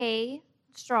hay,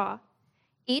 straw.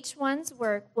 Each one's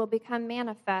work will become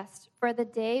manifest, for the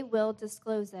day will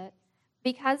disclose it,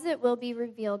 because it will be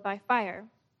revealed by fire.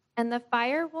 And the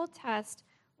fire will test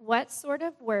what sort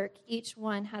of work each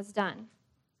one has done.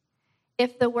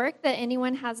 If the work that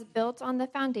anyone has built on the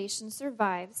foundation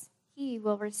survives, he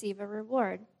will receive a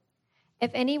reward.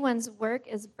 If anyone's work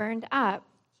is burned up,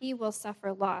 he will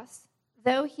suffer loss,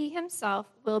 though he himself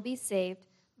will be saved,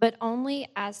 but only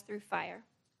as through fire.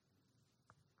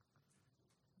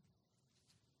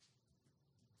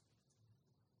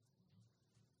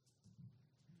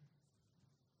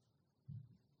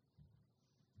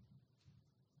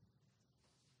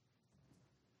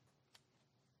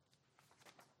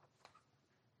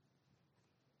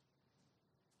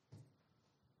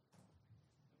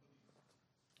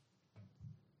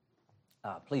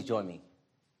 Please join me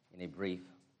in a brief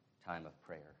time of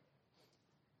prayer.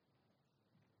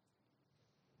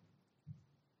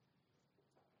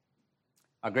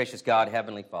 Our gracious God,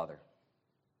 Heavenly Father,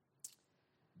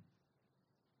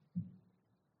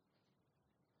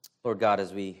 Lord God,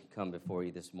 as we come before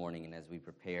you this morning and as we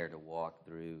prepare to walk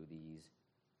through these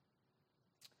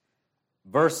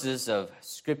verses of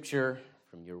Scripture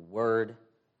from your Word,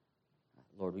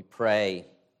 Lord, we pray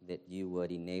that you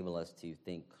would enable us to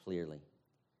think clearly.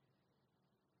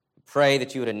 We pray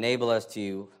that you would enable us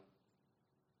to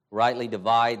rightly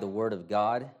divide the Word of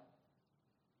God.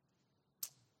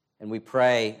 And we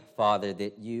pray, Father,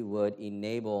 that you would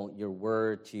enable your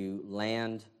Word to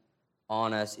land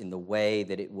on us in the way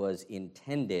that it was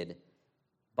intended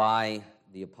by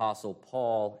the Apostle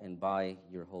Paul and by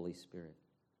your Holy Spirit.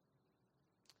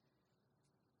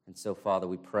 And so, Father,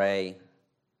 we pray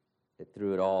that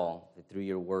through it all, that through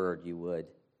your word, you would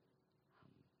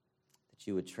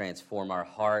transform our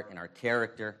heart and our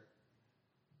character,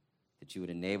 that you would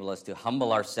enable us to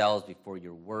humble ourselves before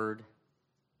your word,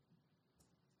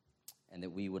 and that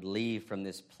we would leave from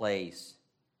this place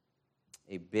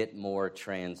a bit more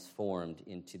transformed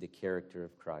into the character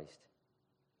of Christ.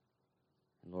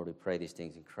 And Lord, we pray these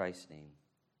things in Christ's name.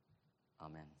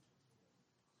 Amen.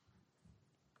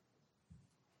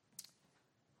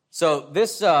 So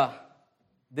this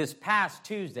past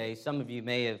Tuesday, some of you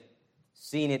may have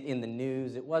seen it in the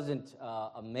news. It wasn't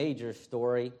a major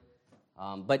story,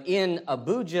 but in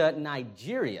Abuja,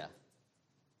 Nigeria,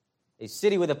 a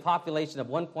city with a population of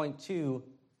 1.2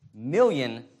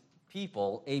 million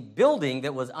people, a building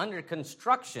that was under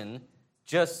construction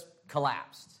just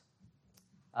collapsed.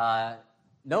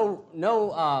 We don't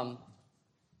know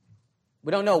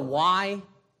why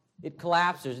it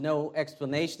collapsed. There's no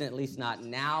explanation, at least not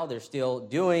now. They're still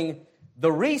doing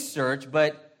the research,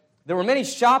 but there were many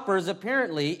shoppers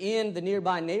apparently in the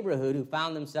nearby neighborhood who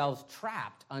found themselves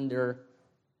trapped under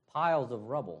piles of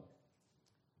rubble.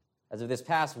 As of this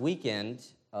past weekend,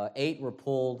 8 were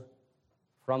pulled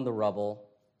from the rubble.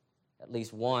 At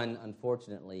least one,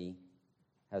 unfortunately,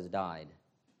 has died.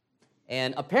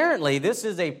 And apparently this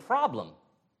is a problem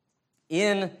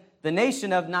in the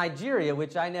nation of Nigeria,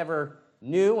 which I never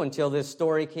knew until this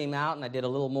story came out, and I did a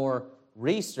little more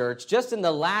research. Just in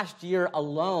the last year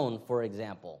alone, for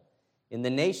example, in the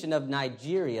nation of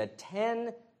Nigeria,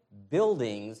 10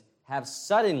 buildings have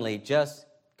suddenly just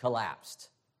collapsed.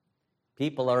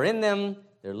 People are in them,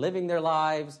 they're living their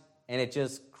lives, and it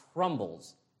just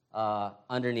crumbles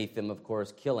underneath them, of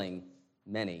course, killing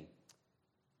many.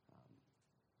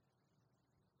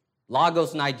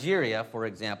 Lagos, Nigeria, for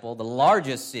example, the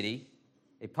largest city,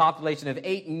 a population of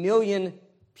 8 million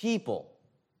people.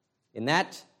 In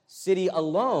that city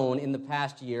alone, in the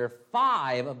past year,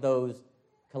 5 of those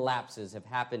collapses have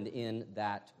happened in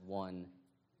that one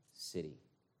city.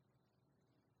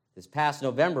 This past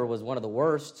November was one of the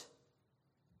worst,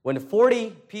 when 40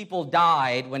 people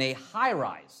died when a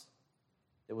high-rise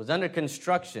that was under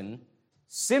construction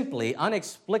simply,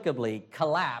 inexplicably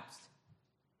collapsed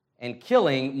and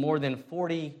killing more than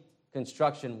 40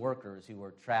 construction workers who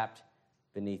were trapped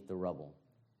beneath the rubble.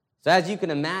 So as you can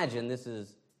imagine, this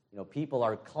is, people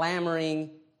are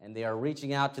clamoring and they are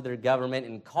reaching out to their government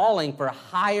and calling for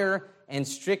higher and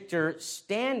stricter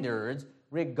standards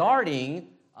regarding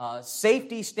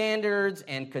safety standards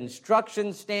and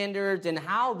construction standards and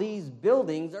how these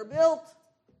buildings are built.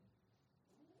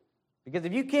 Because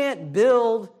if you can't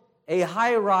build a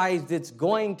high-rise that's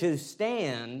going to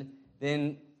stand,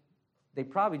 then they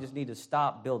probably just need to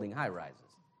stop building high-rises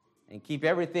and keep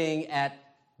everything at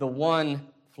the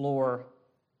one-floor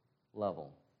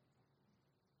level.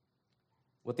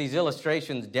 What these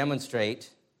illustrations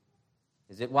demonstrate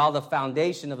is that while the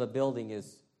foundation of a building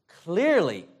is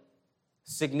clearly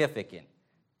significant,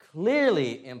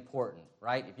 clearly important,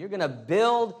 right? If you're going to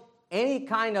build any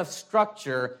kind of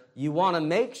structure, you want to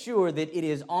make sure that it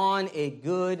is on a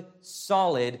good,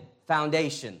 solid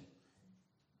foundation.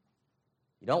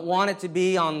 You don't want it to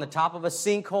be on the top of a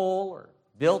sinkhole or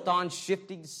built on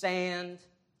shifting sand.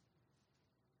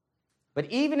 But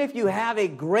even if you have a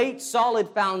great, solid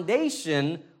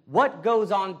foundation, what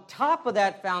goes on top of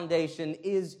that foundation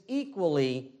is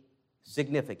equally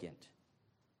significant.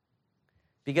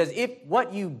 Because if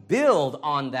what you build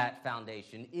on that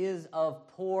foundation is of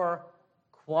poor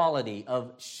quality,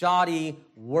 of shoddy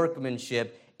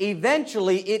workmanship,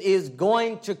 eventually it is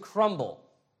going to crumble.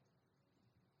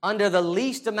 Under the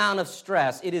least amount of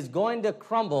stress, it is going to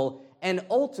crumble, and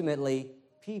ultimately,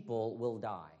 people will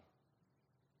die.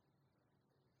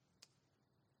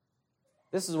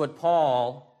 This is what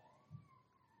Paul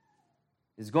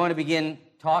is going to begin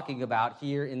talking about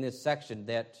here in this section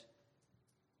that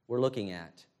we're looking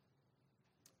at.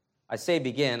 I say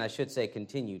begin, I should say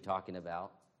continue talking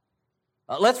about.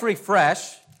 Let's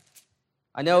refresh.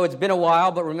 I know it's been a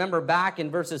while, but remember back in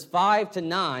verses 5 to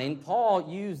 9, Paul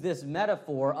used this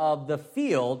metaphor of the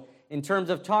field in terms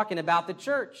of talking about the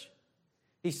church.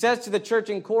 He says to the church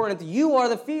in Corinth, you are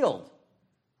the field.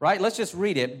 Right? Let's just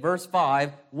read it. Verse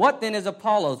 5, what then is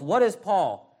Apollos? What is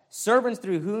Paul? Servants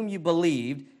through whom you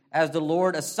believed, as the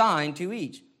Lord assigned to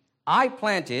each. I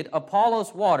planted,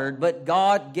 Apollos watered, but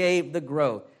God gave the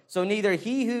growth. So neither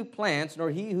he who plants nor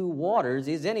he who waters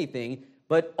is anything,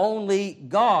 but only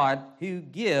God who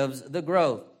gives the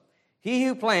growth. He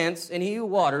who plants and he who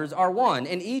waters are one,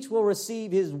 and each will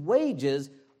receive his wages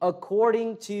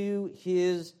according to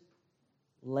his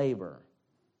labor.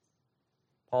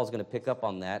 Paul's going to pick up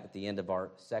on that at the end of our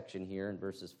section here in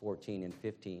verses 14 and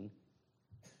 15.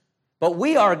 But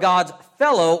we are God's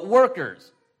fellow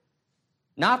workers.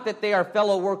 Not that they are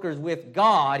fellow workers with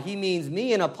God. He means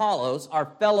me and Apollos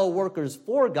are fellow workers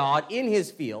for God in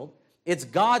his field. It's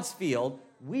God's field.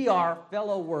 We are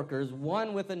fellow workers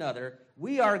one with another.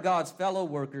 We are God's fellow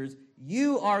workers.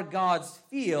 You are God's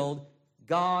field,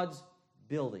 God's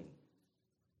building.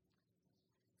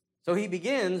 So he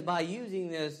begins by using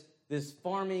this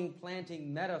farming,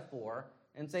 planting metaphor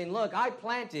and saying, look, I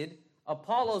planted,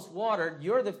 Apollos watered,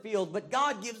 you're the field, but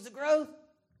God gives the growth.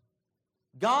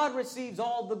 God receives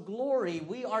all the glory.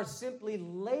 We are simply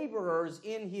laborers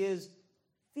in his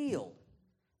field,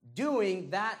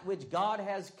 doing that which God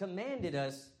has commanded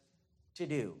us to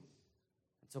do.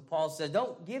 And so Paul says,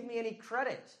 don't give me any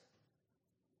credit.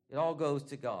 It all goes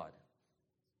to God.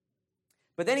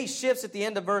 But then he shifts at the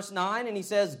end of verse 9 and he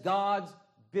says, God's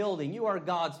building. You are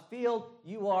God's field.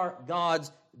 You are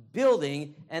God's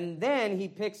building. And then he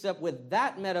picks up with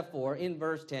that metaphor in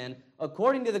verse 10.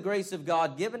 According to the grace of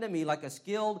God given to me like a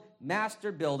skilled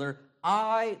master builder,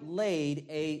 I laid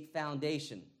a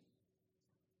foundation.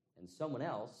 And someone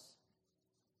else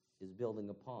is building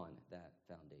upon that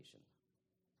foundation.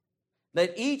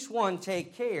 Let each one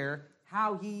take care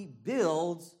how he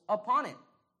builds upon it.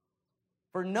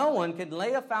 For no one can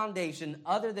lay a foundation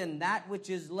other than that which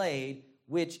is laid,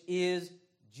 which is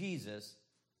Jesus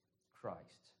Christ.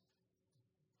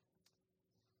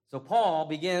 So Paul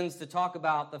begins to talk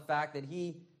about the fact that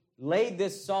he laid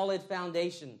this solid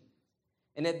foundation,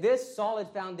 and that this solid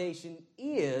foundation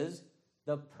is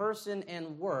the person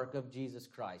and work of Jesus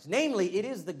Christ. Namely, it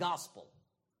is the gospel,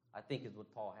 I think is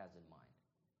what Paul has in mind.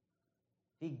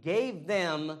 He gave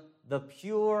them the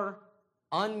pure,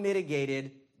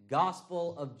 unmitigated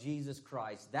gospel of Jesus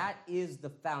Christ. That is the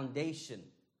foundation.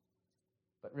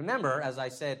 But remember, as I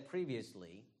said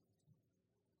previously,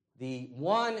 the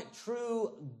one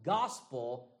true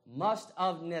gospel must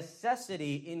of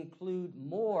necessity include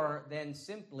more than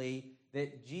simply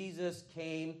that Jesus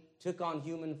came, took on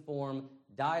human form,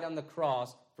 died on the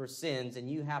cross for sins, and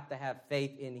you have to have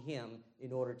faith in him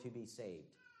in order to be saved.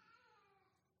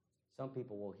 Some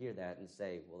people will hear that and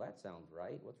say, well, that sounds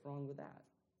right. What's wrong with that?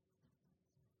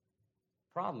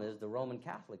 Problem is, the Roman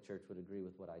Catholic Church would agree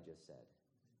with what I just said.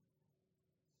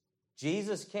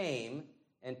 Jesus came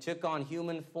and took on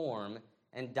human form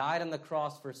and died on the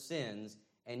cross for sins,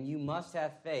 and you must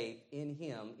have faith in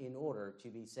him in order to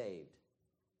be saved.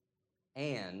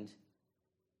 And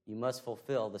you must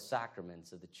fulfill the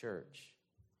sacraments of the church.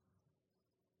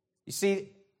 You see,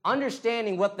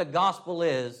 understanding what the gospel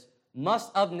is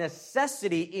must of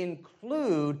necessity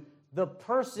include the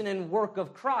person and work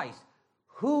of Christ.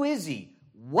 Who is he?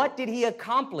 What did he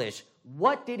accomplish?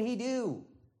 What did he do?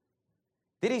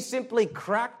 Did he simply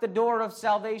crack the door of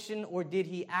salvation, or did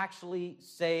he actually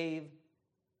save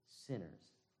sinners?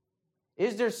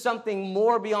 Is there something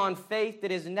more beyond faith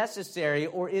that is necessary,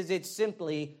 or is it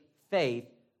simply faith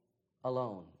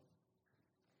alone?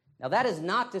 Now, that is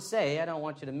not to say, I don't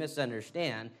want you to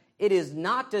misunderstand, it is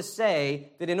not to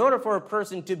say that in order for a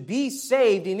person to be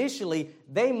saved initially,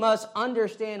 they must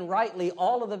understand rightly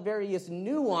all of the various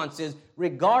nuances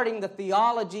regarding the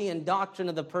theology and doctrine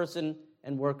of the person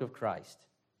and work of Christ.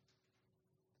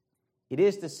 It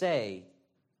is to say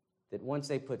that once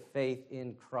they put faith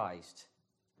in Christ,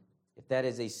 if that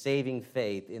is a saving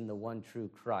faith in the one true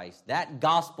Christ, that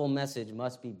gospel message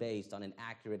must be based on an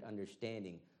accurate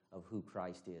understanding of who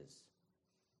Christ is.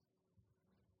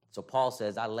 So Paul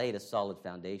says, I laid a solid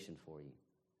foundation for you.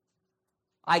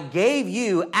 I gave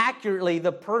you accurately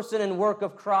the person and work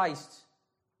of Christ.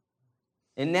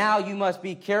 And now you must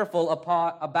be careful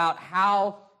about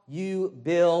how you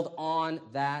build on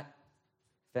that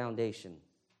foundation.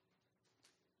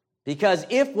 Because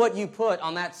if what you put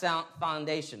on that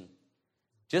foundation,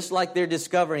 just like they're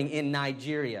discovering in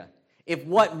Nigeria, if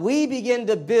what we begin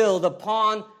to build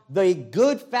upon the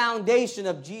good foundation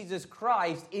of Jesus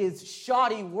Christ is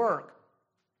shoddy work,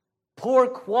 poor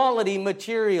quality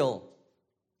material,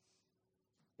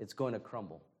 it's going to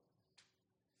crumble.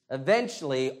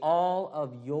 Eventually, all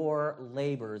of your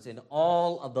labors and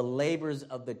all of the labors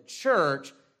of the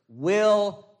church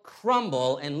will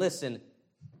crumble. And listen,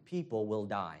 people will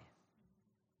die.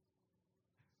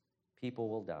 People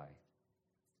will die.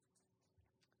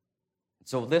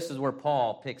 So this is where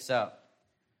Paul picks up,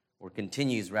 or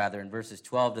continues rather, in verses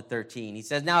 12 to 13. He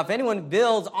says, now if anyone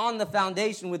builds on the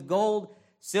foundation with gold,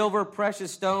 silver,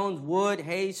 precious stones, wood,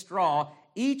 hay, straw,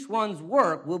 each one's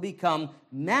work will become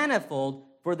manifold,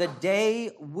 for the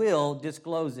day will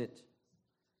disclose it.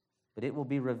 But it will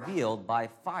be revealed by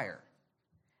fire.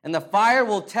 And the fire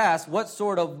will test what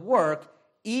sort of work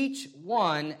each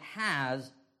one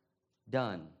has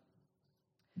done.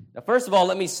 Now, first of all,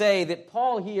 let me say that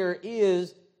Paul here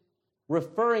is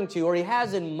referring to, or he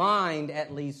has in mind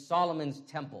at least, Solomon's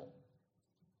temple.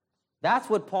 That's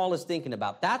what Paul is thinking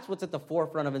about. That's what's at the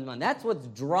forefront of his mind. That's what's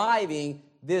driving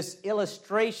this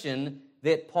illustration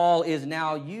that Paul is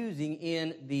now using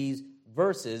in these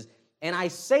verses. And I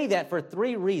say that for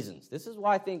three reasons. This is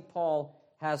why I think Paul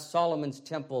has Solomon's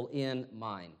temple in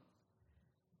mind.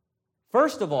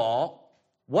 First of all,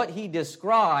 what he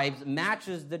describes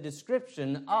matches the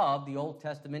description of the Old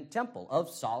Testament temple, of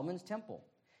Solomon's temple.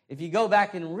 If you go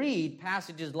back and read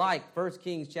passages like 1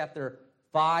 Kings chapter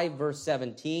 5, verse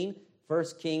 17, 1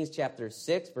 Kings chapter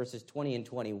 6, verses 20 and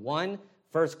 21,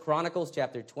 1 Chronicles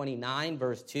chapter 29,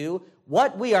 verse 2,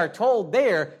 what we are told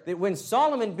there, that when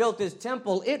Solomon built his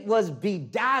temple, it was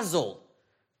bedazzled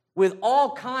with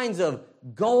all kinds of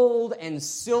gold and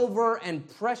silver and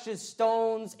precious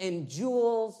stones and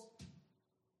jewels.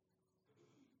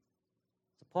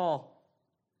 So Paul,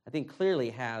 I think,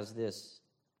 clearly has this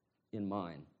in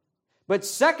mind. But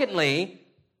secondly,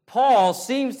 Paul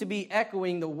seems to be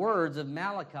echoing the words of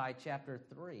Malachi chapter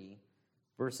 3,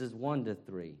 verses 1 to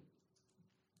 3.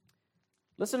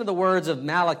 Listen to the words of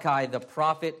Malachi, the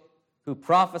prophet, who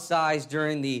prophesies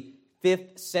during the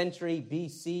 5th century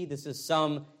BC. This is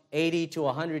some 80 to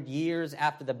 100 years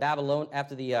after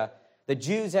the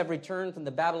Jews have returned from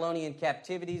the Babylonian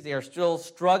captivities. They are still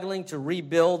struggling to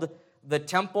rebuild the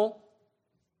temple.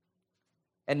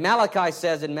 And Malachi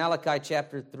says in Malachi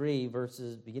chapter 3,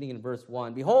 beginning in verse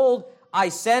 1, behold, I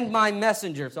send my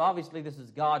messenger. So obviously this is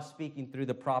God speaking through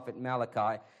the prophet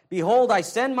Malachi. Behold, I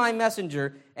send my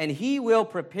messenger, and he will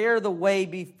prepare the way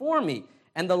before me.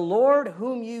 And the Lord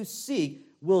whom you seek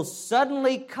will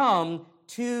suddenly come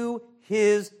to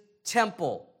his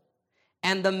temple.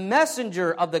 And the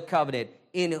messenger of the covenant,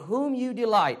 in whom you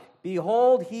delight,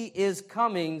 behold, he is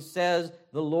coming, says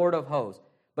the Lord of hosts.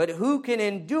 But who can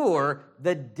endure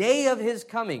the day of his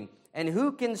coming? And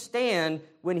who can stand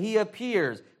when he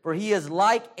appears? For he is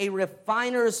like a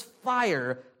refiner's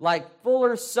fire, like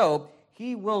fuller's soap.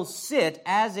 He will sit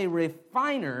as a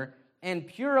refiner and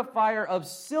purifier of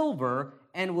silver,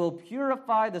 and will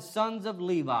purify the sons of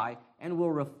Levi, and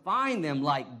will refine them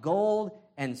like gold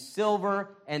and silver,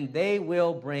 and they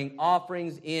will bring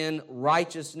offerings in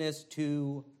righteousness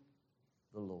to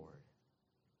the Lord.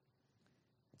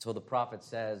 So the prophet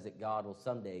says that God will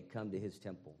someday come to his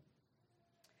temple.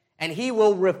 And he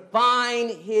will refine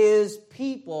his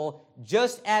people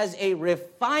just as a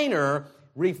refiner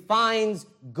refines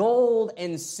gold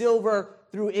and silver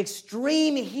through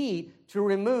extreme heat to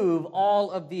remove all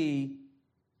of the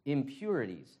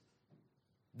impurities.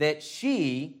 That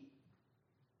she,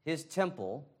 his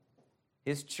temple,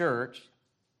 his church,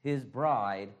 his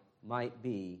bride, might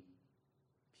be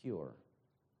pure.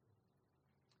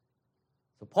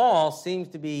 So Paul seems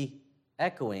to be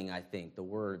echoing, I think, the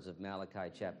words of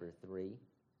Malachi chapter 3.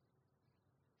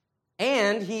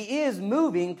 And he is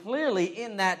moving clearly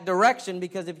in that direction,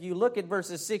 because if you look at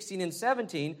verses 16 and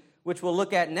 17, which we'll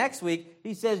look at next week,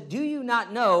 he says, do you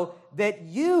not know that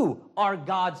you are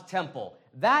God's temple?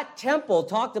 That temple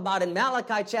talked about in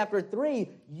Malachi chapter 3,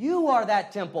 you are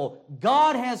that temple.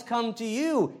 God has come to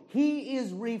you. He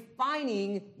is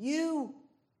refining you.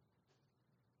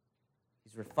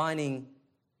 He's refining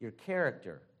your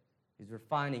character. He's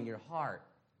refining your heart.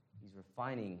 He's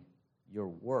refining your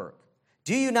work.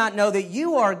 Do you not know that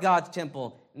you are God's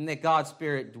temple and that God's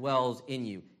Spirit dwells in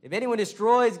you? If anyone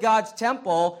destroys God's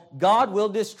temple, God will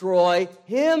destroy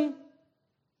him.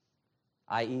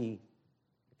 I.e.,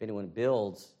 if anyone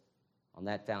builds on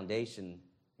that foundation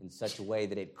in such a way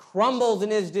that it crumbles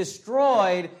and is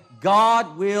destroyed,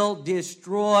 God will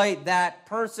destroy that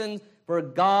person, for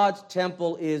God's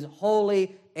temple is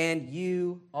holy, and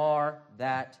you are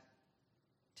that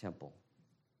temple.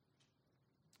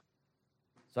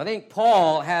 So I think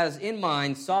Paul has in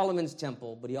mind Solomon's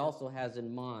temple, but he also has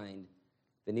in mind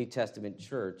the New Testament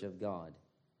church of God.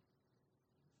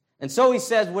 And so he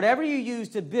says, whatever you use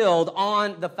to build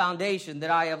on the foundation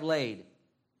that I have laid,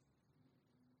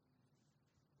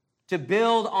 to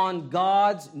build on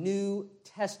God's New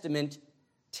Testament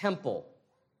temple,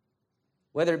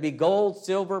 whether it be gold,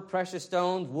 silver, precious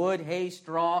stones, wood, hay,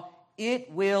 straw,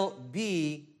 it will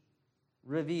be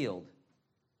revealed,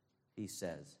 he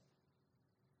says.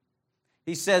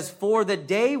 He says, for the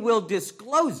day will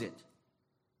disclose it.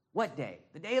 What day?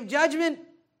 The day of judgment?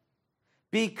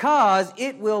 Because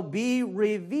it will be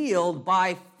revealed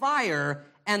by fire,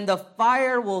 and the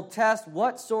fire will test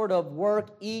what sort of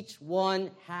work each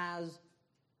one has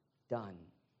done.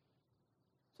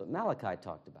 That's what Malachi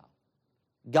talked about.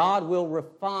 God will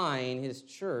refine his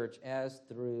church as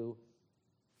through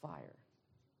fire.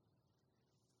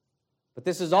 But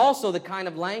this is also the kind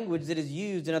of language that is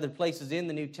used in other places in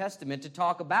the New Testament to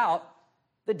talk about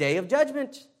the day of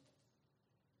judgment.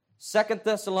 2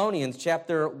 Thessalonians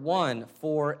chapter 1,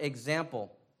 for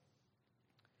example.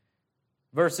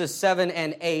 Verses 7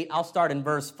 and 8, I'll start in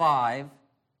verse 5.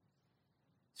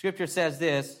 Scripture says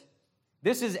this,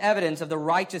 this is evidence of the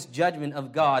righteous judgment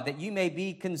of God, that you may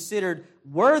be considered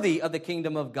worthy of the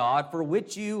kingdom of God, for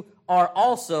which you are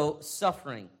also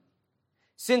suffering.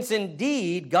 Since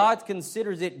indeed God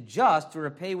considers it just to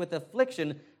repay with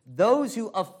affliction those who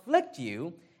afflict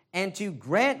you, and to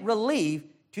grant relief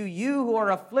to you who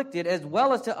are afflicted, as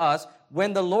well as to us,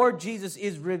 when the Lord Jesus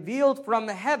is revealed from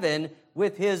heaven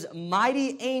with his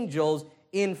mighty angels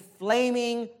in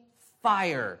flaming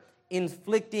fire,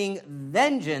 inflicting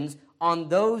vengeance on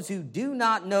those who do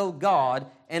not know God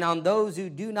and on those who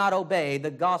do not obey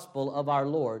the gospel of our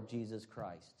Lord Jesus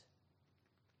Christ.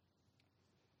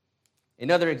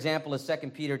 Another example is 2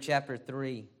 Peter chapter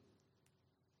 3.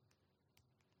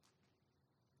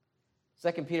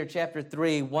 2 Peter chapter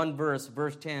 3, one verse,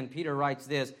 verse 10, Peter writes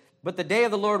this, but the day of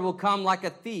the Lord will come like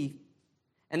a thief,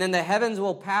 and then the heavens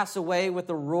will pass away with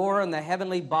a roar, and the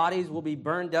heavenly bodies will be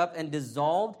burned up and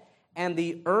dissolved, and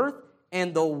the earth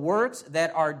and the works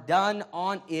that are done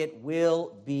on it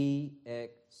will be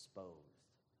exposed.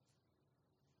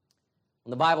 When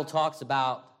the Bible talks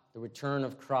about the return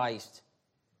of Christ,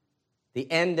 the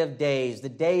end of days, the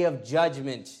day of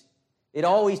judgment, it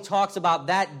always talks about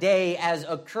that day as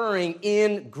occurring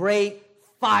in great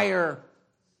fire.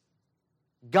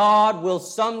 God will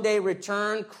someday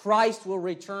return. Christ will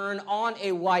return on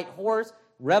a white horse,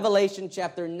 Revelation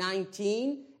chapter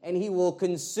 19, and he will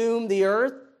consume the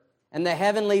earth and the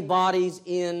heavenly bodies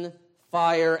in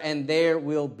fire, and there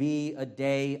will be a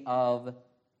day of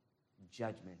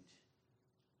judgment.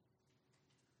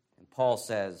 And Paul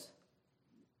says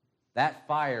that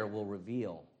fire will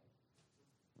reveal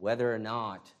whether or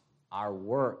not our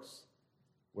works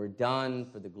were done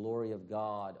for the glory of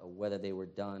God or whether they were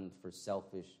done for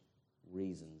selfish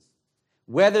reasons.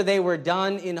 Whether they were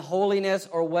done in holiness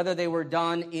or whether they were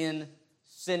done in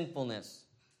sinfulness.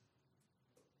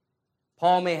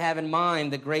 Paul may have in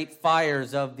mind the great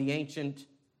fires of the ancient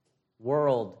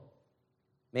world.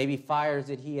 Maybe fires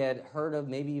that he had heard of,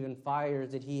 maybe even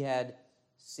fires that he had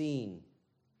seen.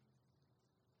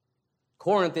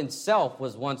 Corinth itself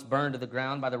was once burned to the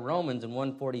ground by the Romans in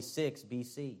 146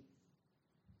 BC.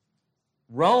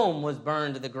 Rome was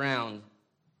burned to the ground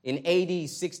in AD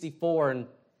 64, and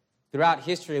throughout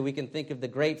history we can think of the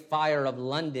Great Fire of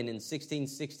London in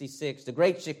 1666, the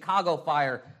Great Chicago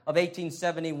Fire of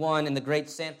 1871, and the Great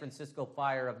San Francisco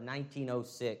Fire of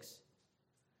 1906.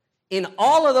 In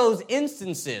all of those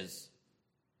instances,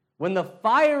 when the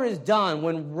fire is done,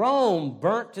 when Rome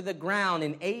burnt to the ground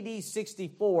in AD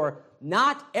 64,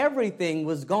 not everything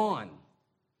was gone.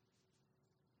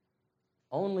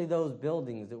 Only those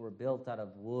buildings that were built out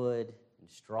of wood and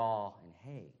straw and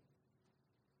hay.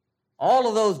 All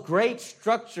of those great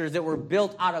structures that were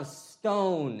built out of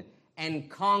stone and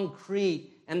concrete,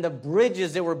 and the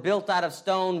bridges that were built out of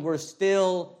stone were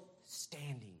still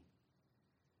standing.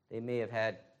 They may have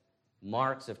had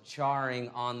marks of charring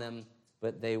on them,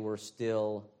 but they were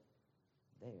still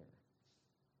there.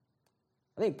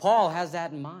 I think Paul has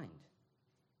that in mind.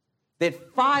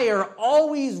 That fire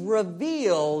always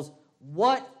reveals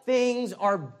what things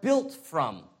are built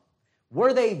from.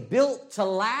 Were they built to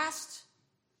last?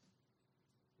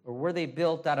 Or were they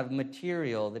built out of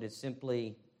material that is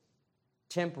simply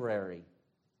temporary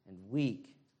and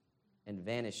weak and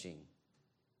vanishing?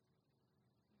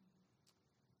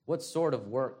 What sort of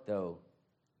work, though,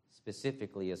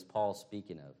 specifically is Paul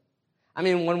speaking of? I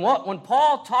mean, when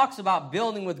Paul talks about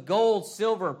building with gold,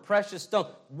 silver, precious stone,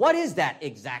 what is that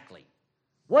exactly?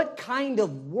 What kind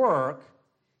of work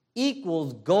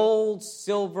equals gold,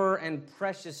 silver, and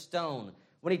precious stone?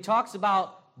 When he talks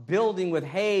about building with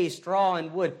hay, straw,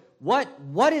 and wood, what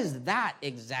is that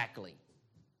exactly?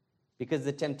 Because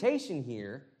the temptation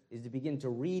here is to begin to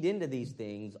read into these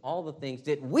things all the things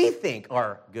that we think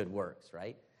are good works,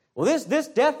 right? Well, this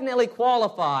definitely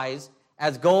qualifies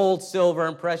as gold, silver,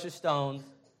 and precious stones.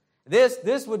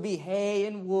 This would be hay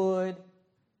and wood.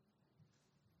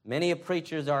 Many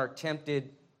preachers are tempted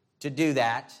to do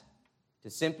that, to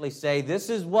simply say, this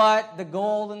is what the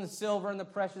gold and the silver and the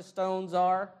precious stones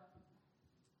are.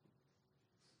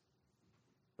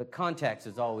 But context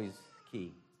is always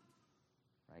key.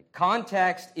 Right?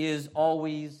 Context is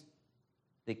always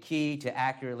the key to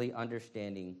accurately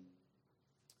understanding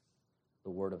the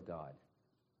Word of God.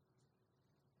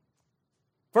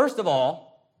 First of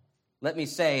all, let me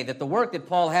say that the work that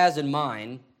Paul has in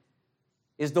mind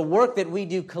is the work that we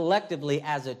do collectively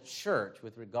as a church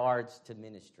with regards to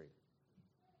ministry.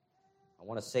 I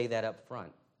want to say that up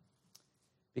front.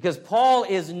 Because Paul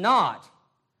is not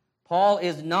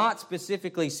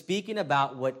specifically speaking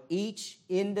about what each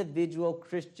individual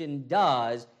Christian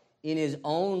does in his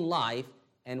own life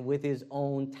and with his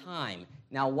own time.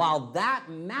 Now, while that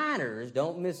matters,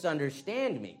 don't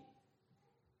misunderstand me.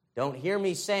 Don't hear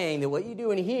me saying that what you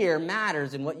do in here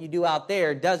matters and what you do out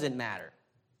there doesn't matter.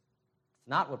 It's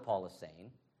not what Paul is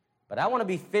saying. But I want to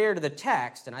be fair to the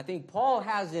text, and I think Paul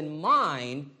has in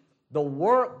mind the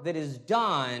work that is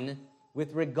done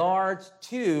with regards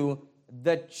to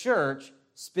the church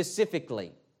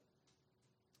specifically.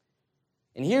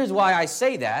 And here's why I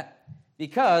say that.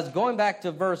 Because going back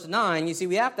to verse 9, you see,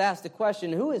 we have to ask the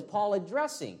question, who is Paul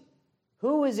addressing?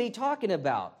 Who is he talking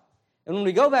about? And when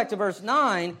we go back to verse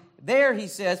 9, there he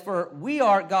says, for we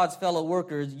are God's fellow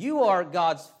workers, you are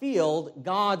God's field,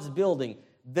 God's building.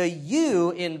 The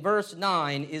you in verse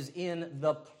 9 is in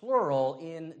the plural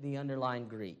in the underlined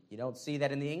Greek. You don't see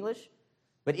that in the English?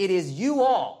 But it is you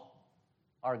all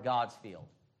are God's field.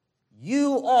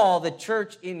 You all, the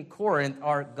church in Corinth,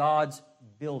 are God's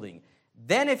building.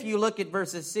 Then if you look at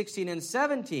verses 16 and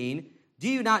 17, do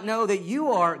you not know that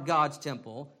you are God's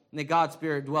temple and that God's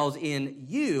Spirit dwells in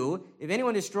you? If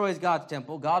anyone destroys God's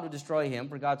temple, God will destroy him,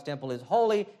 for God's temple is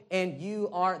holy, and you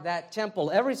are that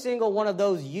temple. Every single one of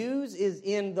those yous is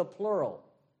in the plural.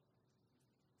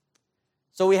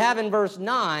 So we have in verse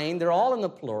 9, they're all in the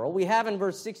plural. We have in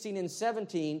verse 16 and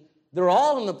 17, they're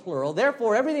all in the plural.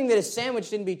 Therefore, everything that is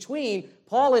sandwiched in between,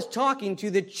 Paul is talking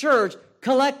to the church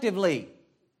collectively.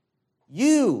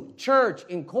 You, church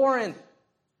in Corinth,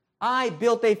 I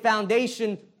built a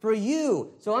foundation for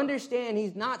you. So understand,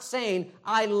 he's not saying,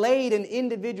 I laid an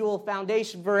individual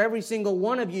foundation for every single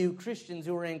one of you Christians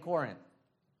who are in Corinth.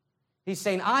 He's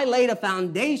saying, I laid a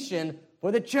foundation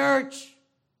for the church.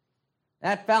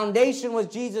 That foundation was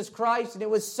Jesus Christ, and it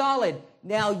was solid.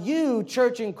 Now you,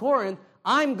 church in Corinth,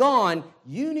 I'm gone.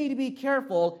 You need to be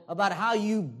careful about how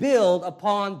you build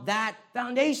upon that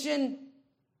foundation.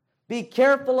 Be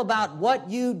careful about what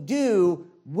you do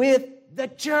with the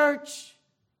church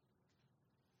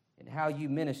and how you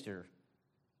minister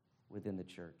within the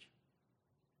church.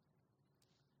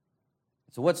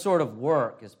 So what sort of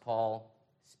work is Paul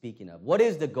speaking of? What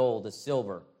is the gold, the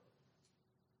silver,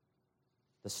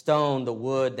 the stone, the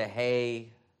wood, the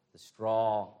hay, the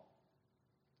straw?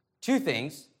 Two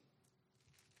things,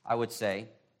 I would say.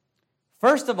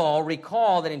 First of all,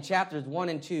 recall that in chapters 1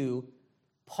 and 2,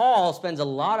 Paul spends a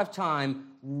lot of time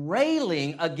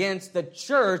railing against the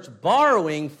church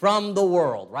borrowing from the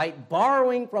world, right?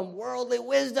 Borrowing from worldly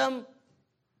wisdom.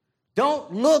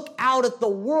 Don't look out at the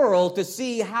world to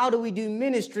see how do we do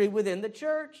ministry within the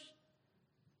church.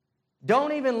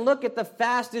 Don't even look at the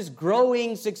fastest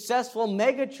growing, successful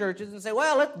mega churches and say,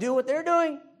 well, let's do what they're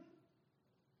doing.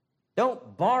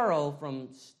 Don't borrow from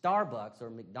Starbucks or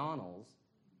McDonald's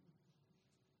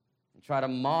and try to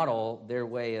model their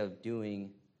way of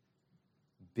doing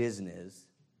business,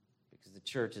 because the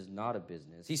church is not a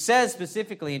business. He says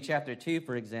specifically in chapter 2,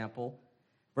 for example,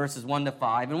 verses 1 to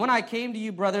 5, "And when I came to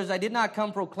you, brothers, I did not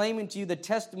come proclaiming to you the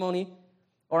testimony,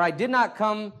 or I did not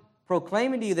come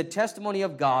proclaiming to you the testimony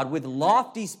of God with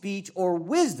lofty speech or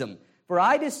wisdom, for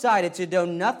I decided to know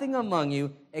nothing among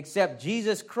you except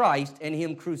Jesus Christ and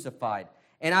him crucified.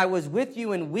 And I was with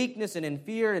you in weakness and in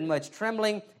fear and much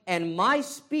trembling, and my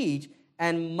speech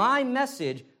and my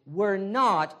message were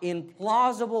not in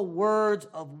plausible words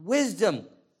of wisdom,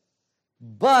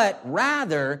 but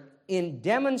rather in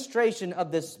demonstration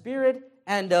of the Spirit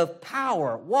and of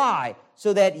power." Why?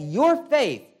 "So that your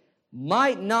faith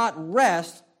might not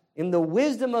rest in the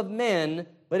wisdom of men,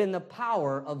 but in the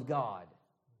power of God."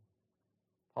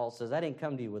 Paul says, I didn't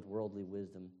come to you with worldly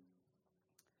wisdom.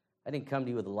 I didn't come to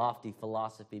you with lofty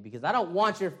philosophy, because I don't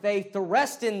want your faith to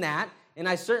rest in that, and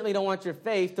I certainly don't want your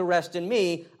faith to rest in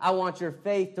me. I want your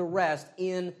faith to rest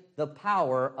in the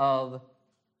power of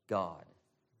God.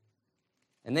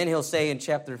 And then he'll say in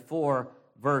chapter 4,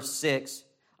 verse 6,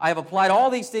 "I have applied all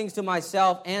these things to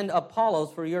myself and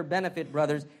Apollos for your benefit,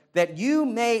 brothers, that you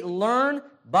may learn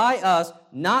by us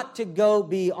not to go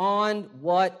beyond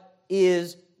what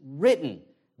is written,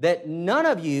 that none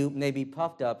of you may be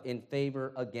puffed up in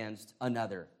favor against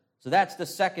another." So that's the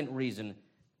second reason,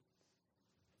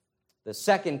 the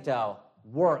second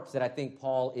works that I think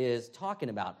Paul is talking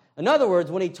about. In other words,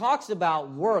 when he talks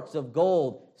about works of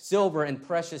gold, silver, and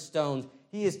precious stones,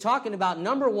 he is talking about,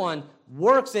 number one,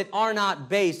 works that are not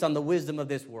based on the wisdom of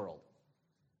this world.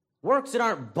 Works that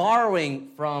aren't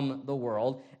borrowing from the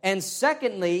world. And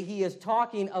secondly, he is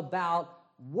talking about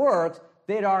works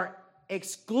that are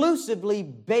exclusively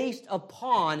based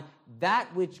upon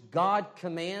that which God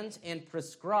commands and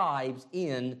prescribes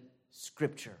in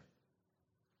Scripture.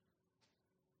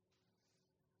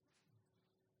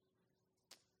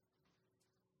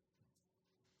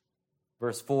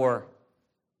 Verse 4,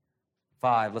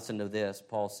 5, listen to this.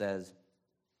 Paul says,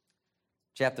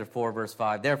 chapter 4, verse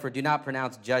 5, "Therefore do not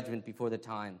pronounce judgment before the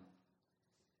time,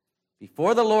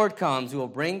 before the Lord comes, who will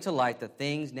bring to light the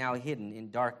things now hidden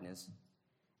in darkness,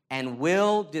 and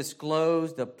will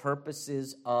disclose the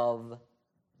purposes of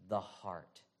the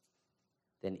heart.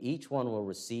 Then each one will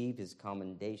receive his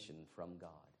commendation from God."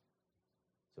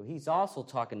 So he's also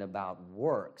talking about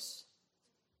works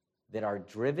that are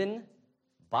driven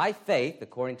by faith,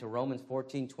 according to Romans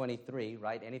 14:23,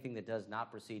 right? Anything that does not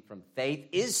proceed from faith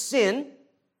is sin.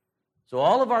 So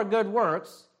all of our good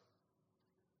works,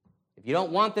 if you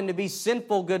don't want them to be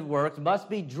sinful good works, must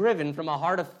be driven from a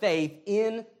heart of faith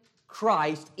in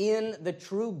Christ, in the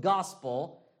true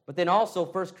gospel. But then also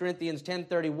 1 Corinthians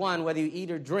 10:31, whether you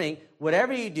eat or drink,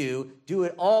 whatever you do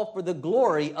it all for the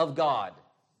glory of God.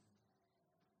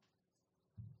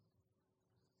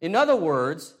 In other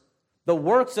words, the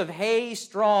works of hay,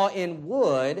 straw, and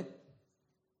wood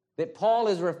that Paul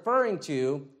is referring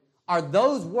to are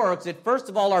those works that, first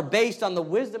of all, are based on the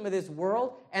wisdom of this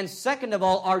world, and second of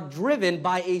all, are driven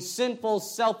by a sinful,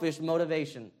 selfish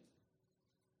motivation.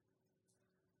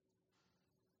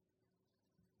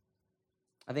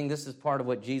 I think this is part of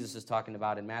what Jesus is talking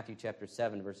about in Matthew chapter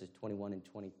 7, verses 21 and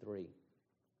 23.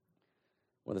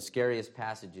 One of the scariest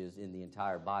passages in the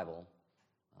entire Bible,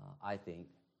 I think,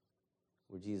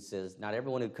 where Jesus says, "Not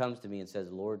everyone who comes to me and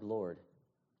says, 'Lord, Lord,'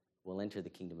 will enter the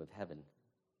kingdom of heaven.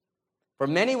 For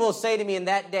many will say to me in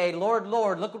that day, 'Lord,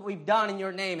 Lord, look what we've done in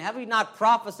your name. Have we not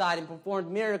prophesied and performed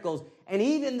miracles?' And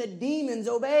even the demons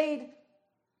obeyed.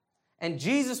 And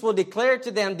Jesus will declare to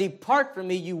them, 'Depart from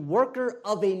me, you worker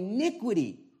of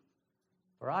iniquity,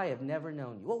 for I have never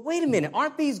known you.'" Well, wait a minute.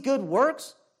 Aren't these good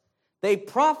works? They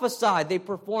prophesied. They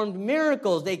performed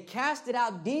miracles. They casted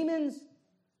out demons.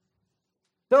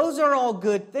 Those are all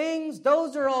good things.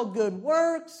 Those are all good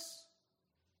works.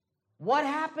 What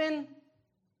happened?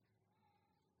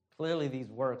 Clearly, these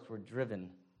works were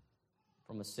driven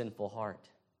from a sinful heart.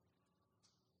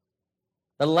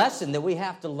 The lesson that we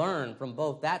have to learn from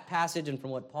both that passage and from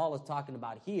what Paul is talking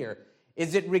about here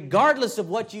is that regardless of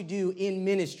what you do in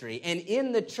ministry and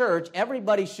in the church,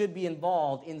 everybody should be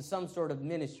involved in some sort of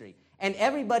ministry. And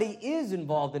everybody is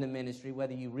involved in a ministry,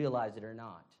 whether you realize it or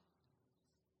not.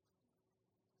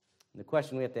 And the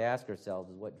question we have to ask ourselves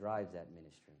is, what drives that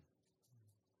ministry?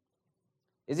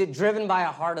 Is it driven by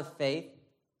a heart of faith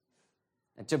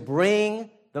and to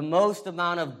bring the most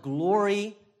amount of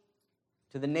glory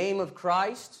to the name of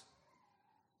Christ,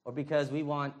 or because we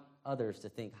want others to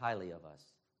think highly of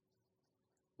us?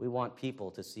 We want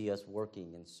people to see us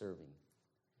working and serving.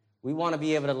 We want to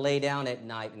be able to lay down at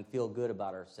night and feel good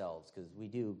about ourselves because we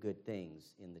do good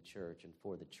things in the church and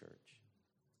for the church.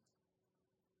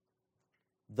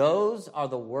 those are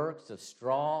the works of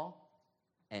straw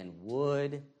and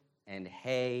wood and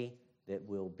hay that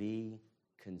will be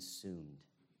consumed.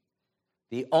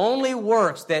 The only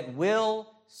works that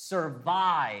will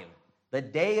survive the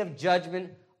day of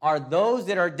judgment are those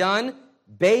that are done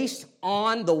based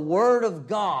on the Word of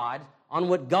God, on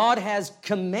what God has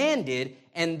commanded,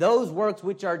 and those works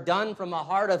which are done from a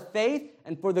heart of faith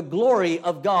and for the glory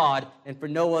of God and for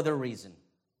no other reason.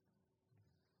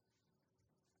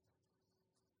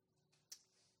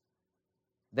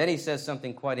 Then he says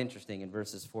something quite interesting in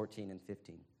verses 14 and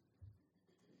 15.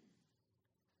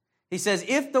 He says,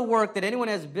 if the work that anyone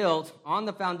has built on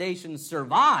the foundation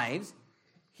survives,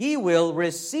 he will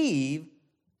receive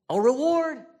a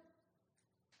reward.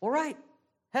 All right,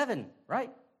 heaven, right?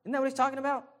 Isn't that what he's talking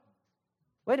about?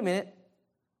 Wait a minute.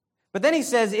 But then he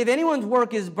says, if anyone's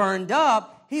work is burned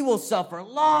up, he will suffer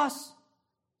loss,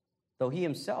 though he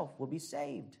himself will be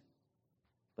saved,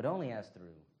 but only as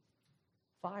through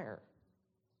fire.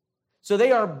 So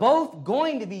they are both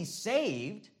going to be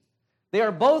saved. They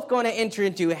are both going to enter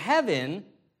into heaven.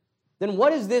 Then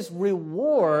what is this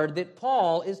reward that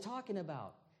Paul is talking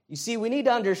about? You see, we need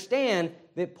to understand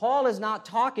that Paul is not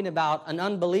talking about an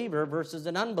unbeliever versus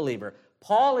an unbeliever.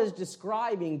 Paul is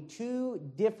describing two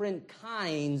different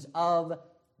kinds of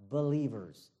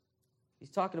believers. He's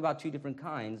talking about two different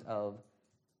kinds of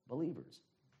believers.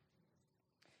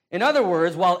 In other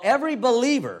words, while every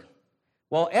believer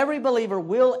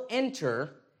will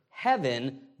enter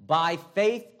heaven by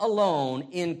faith alone,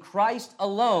 in Christ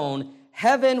alone,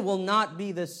 heaven will not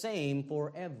be the same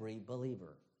for every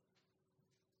believer.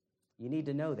 You need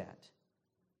to know that.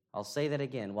 I'll say that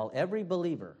again. While every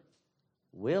believer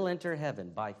will enter heaven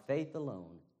by faith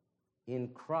alone, in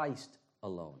Christ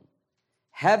alone,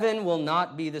 heaven will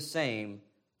not be the same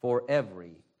for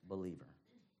every believer.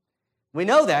 We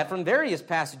know that from various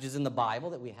passages in the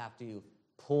Bible that we have to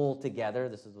pull together.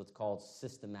 This is what's called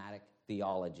systematic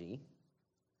theology.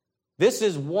 This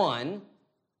is one.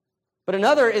 But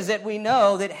another is that we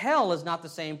know that hell is not the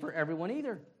same for everyone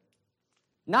either.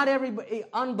 Not every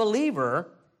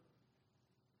unbeliever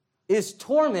is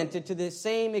tormented to the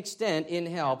same extent in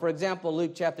hell. For example,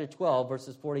 Luke chapter 12,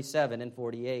 verses 47 and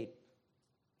 48.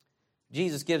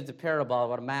 Jesus gives the parable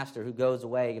about a master who goes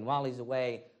away, and while he's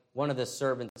away, one of the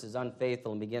servants is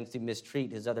unfaithful and begins to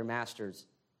mistreat his other masters,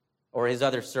 or his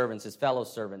other servants, his fellow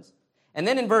servants. And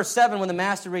then in verse 7, when the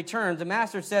master returns, the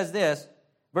master says this,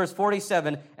 verse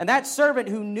 47, and that servant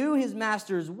who knew his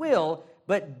master's will,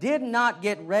 but did not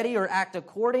get ready or act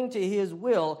according to his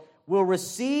will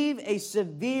receive a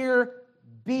severe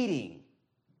beating.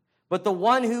 But the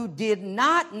one who did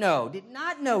not know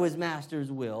his master's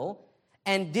will,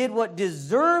 and did what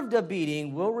deserved a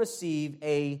beating, will receive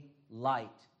a light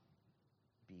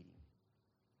beating.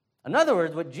 In other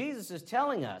words, what Jesus is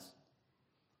telling us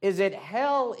is that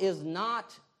hell is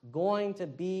not going to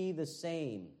be the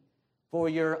same for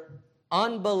your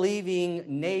unbelieving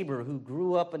neighbor who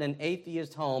grew up in an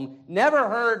atheist home, never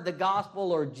heard the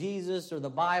gospel or Jesus or the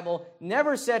Bible,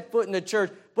 never set foot in the church,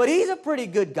 but he's a pretty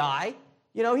good guy.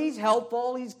 You know, he's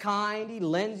helpful, he's kind, he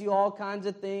lends you all kinds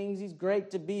of things, he's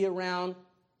great to be around,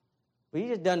 but he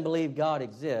just doesn't believe God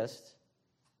exists.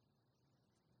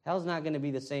 Hell's not going to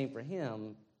be the same for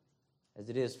him as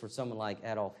it is for someone like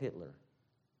Adolf Hitler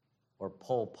or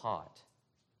Pol Pot.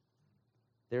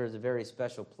 There is a very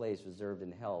special place reserved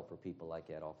in hell for people like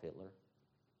Adolf Hitler.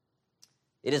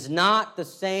 It is not the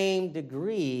same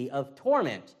degree of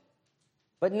torment,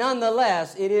 but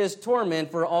nonetheless, it is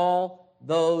torment for all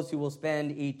those who will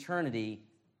spend eternity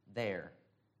there.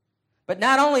 But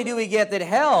not only do we get that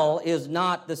hell is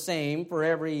not the same for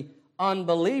every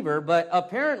unbeliever, but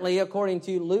apparently, according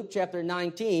to Luke chapter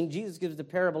 19, Jesus gives the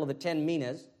parable of the 10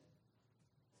 minas.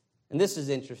 And this is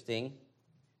interesting,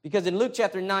 because in Luke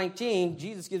chapter 19,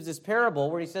 Jesus gives this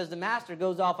parable where he says the master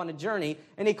goes off on a journey,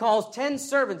 and he calls 10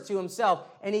 servants to himself,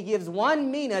 and he gives 1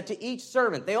 mina to each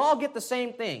servant. They all get the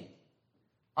same thing,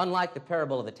 unlike the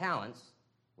parable of the talents,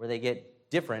 where they get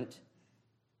different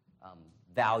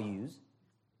values.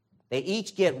 They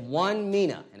each get 1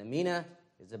 mina, and a mina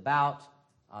is about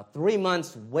 3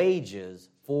 months' wages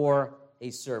for a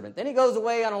servant. Then he goes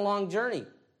away on a long journey.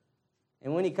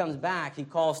 And when he comes back, he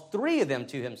calls 3 of them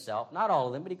to himself. Not all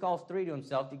of them, but he calls 3 to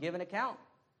himself to give an account.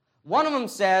 One of them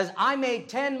says, I made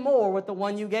 10 more with the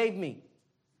one you gave me.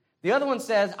 The other one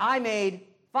says, I made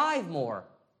 5 more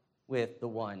with the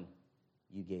one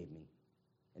you gave me.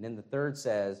 And then the third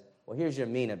says, well, here's your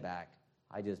mina back.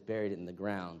 I just buried it in the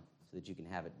ground so that you can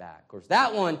have it back. Of course,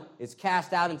 that one is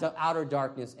cast out into outer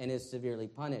darkness and is severely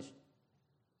punished.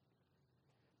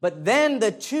 But then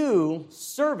the 2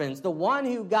 servants, the one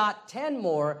who got 10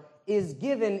 more is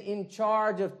given in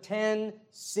charge of 10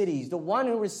 cities. The one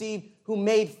who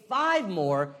made 5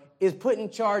 more is put in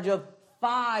charge of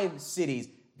 5 cities.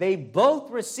 They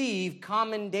both receive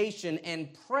commendation and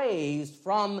praise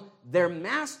from their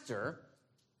master.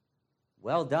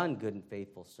 Well done, good and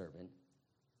faithful servant.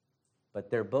 But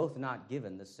they're both not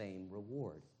given the same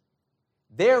reward.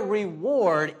 Their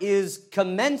reward is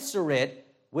commensurate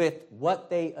with what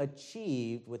they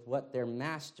achieved, with what their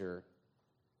master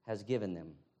has given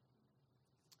them.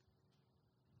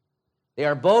 They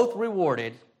are both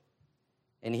rewarded,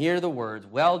 and hear the words,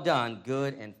 well done,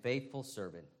 good and faithful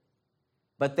servant.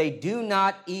 But they do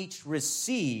not each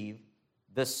receive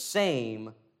the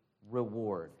same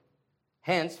reward.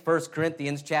 Hence, 1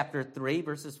 Corinthians chapter 3,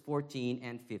 verses 14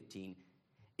 and 15.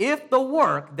 If the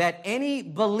work that any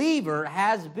believer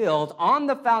has built on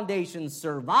the foundation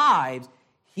survives,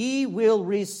 he will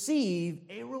receive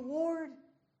a reward.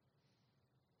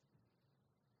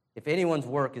 If anyone's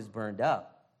work is burned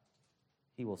up,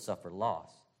 he will suffer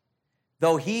loss.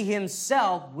 Though he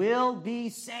himself will be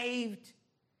saved,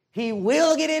 he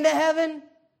will get into heaven,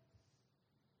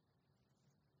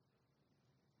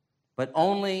 but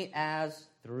only as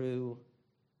through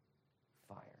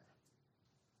fire.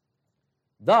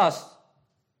 Thus,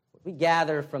 what we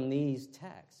gather from these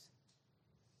texts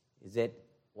is that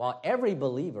while every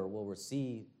believer will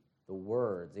receive the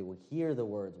words, they will hear the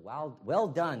words, well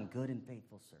done, good and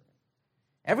faithful servant.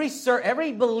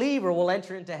 Every believer will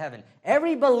enter into heaven.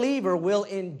 Every believer will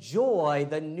enjoy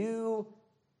the new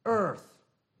earth.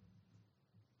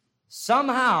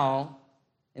 Somehow,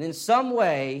 and in some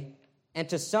way, and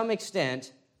to some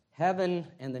extent, heaven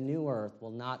and the new earth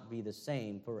will not be the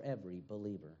same for every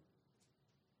believer.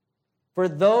 For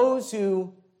those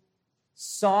who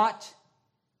sought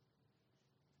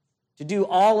to do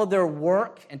all of their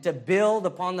work and to build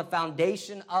upon the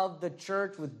foundation of the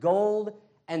church with gold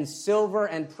and silver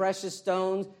and precious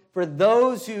stones, for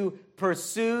those who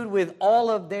pursued with all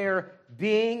of their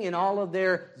being and all of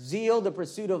their zeal the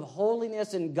pursuit of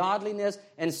holiness and godliness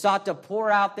and sought to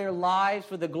pour out their lives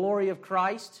for the glory of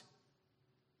Christ,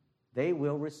 they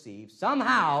will receive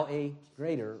somehow a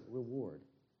greater reward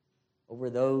over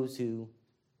those who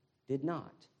did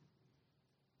not.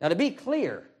 Now, to be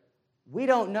clear, we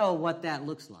don't know what that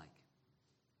looks like.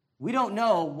 We don't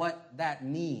know what that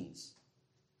means.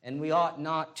 And we ought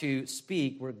not to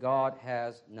speak where God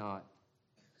has not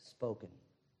spoken.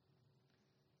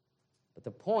 But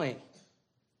the point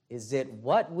is that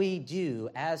what we do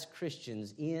as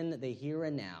Christians in the here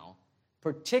and now,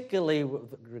 particularly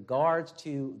with regards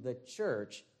to the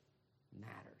church,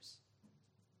 matters.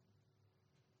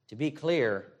 To be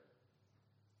clear,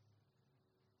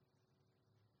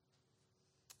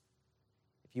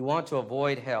 if you want to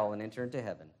avoid hell and enter into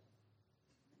heaven,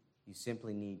 you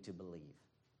simply need to believe.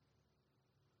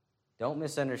 Don't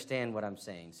misunderstand what I'm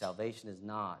saying. Salvation is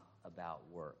not about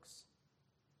works.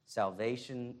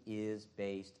 Salvation is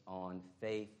based on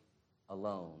faith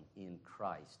alone, in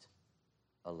Christ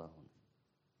alone.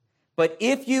 But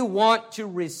if you want to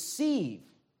receive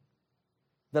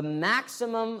the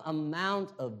maximum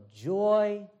amount of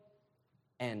joy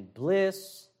and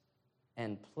bliss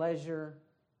and pleasure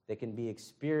that can be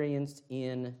experienced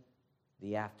in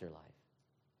the afterlife,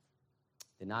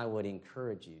 then I would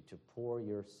encourage you to pour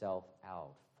yourself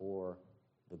out for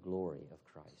the glory of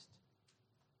Christ.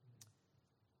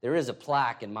 There is a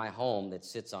plaque in my home that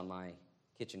sits on my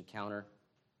kitchen counter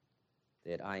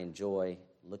that I enjoy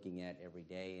looking at every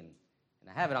day, and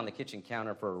I have it on the kitchen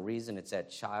counter for a reason. It's at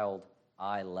child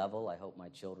eye level. I hope my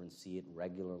children see it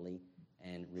regularly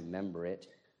and remember it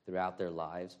throughout their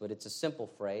lives. But it's a simple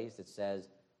phrase that says,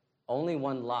 only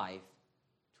one life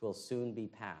 'twill soon be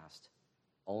past.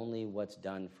 Only what's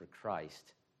done for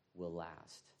Christ will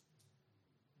last.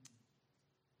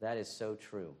 That is so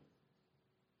true.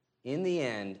 In the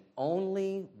end,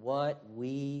 only what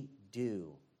we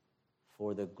do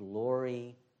for the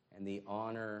glory and the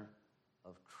honor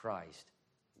of Christ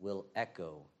will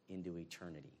echo into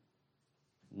eternity.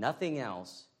 Nothing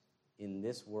else in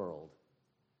this world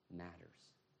matters.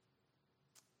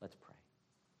 Let's pray.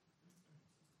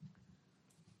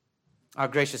 Our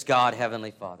gracious God,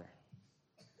 Heavenly Father,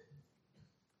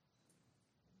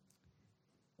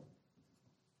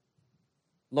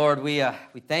 Lord, we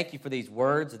thank you for these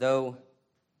words, though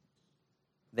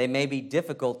they may be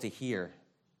difficult to hear.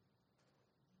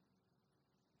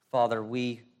 Father,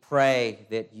 we pray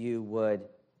that you would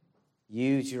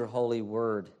use your holy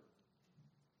word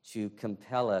to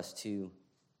compel us to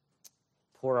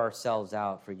pour ourselves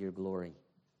out for your glory.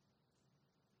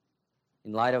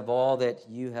 In light of all that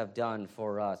you have done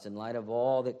for us, in light of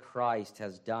all that Christ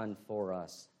has done for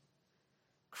us,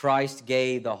 Christ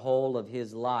gave the whole of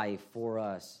his life for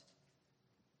us.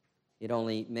 It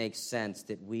only makes sense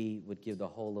that we would give the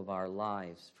whole of our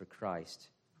lives for Christ.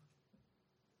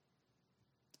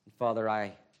 Father,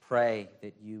 I pray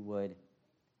that you would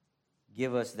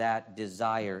give us that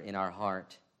desire in our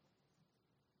heart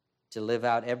to live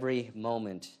out every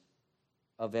moment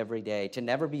of every day, to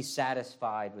never be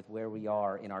satisfied with where we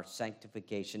are in our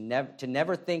sanctification, to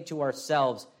never think to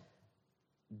ourselves,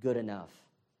 good enough.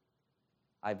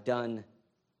 I've done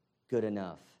good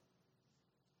enough.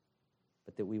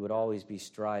 But that we would always be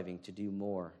striving to do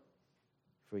more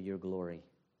for your glory.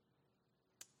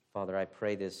 Father, I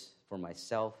pray this for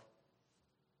myself.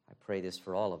 I pray this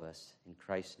for all of us. In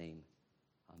Christ's name,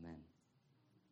 amen.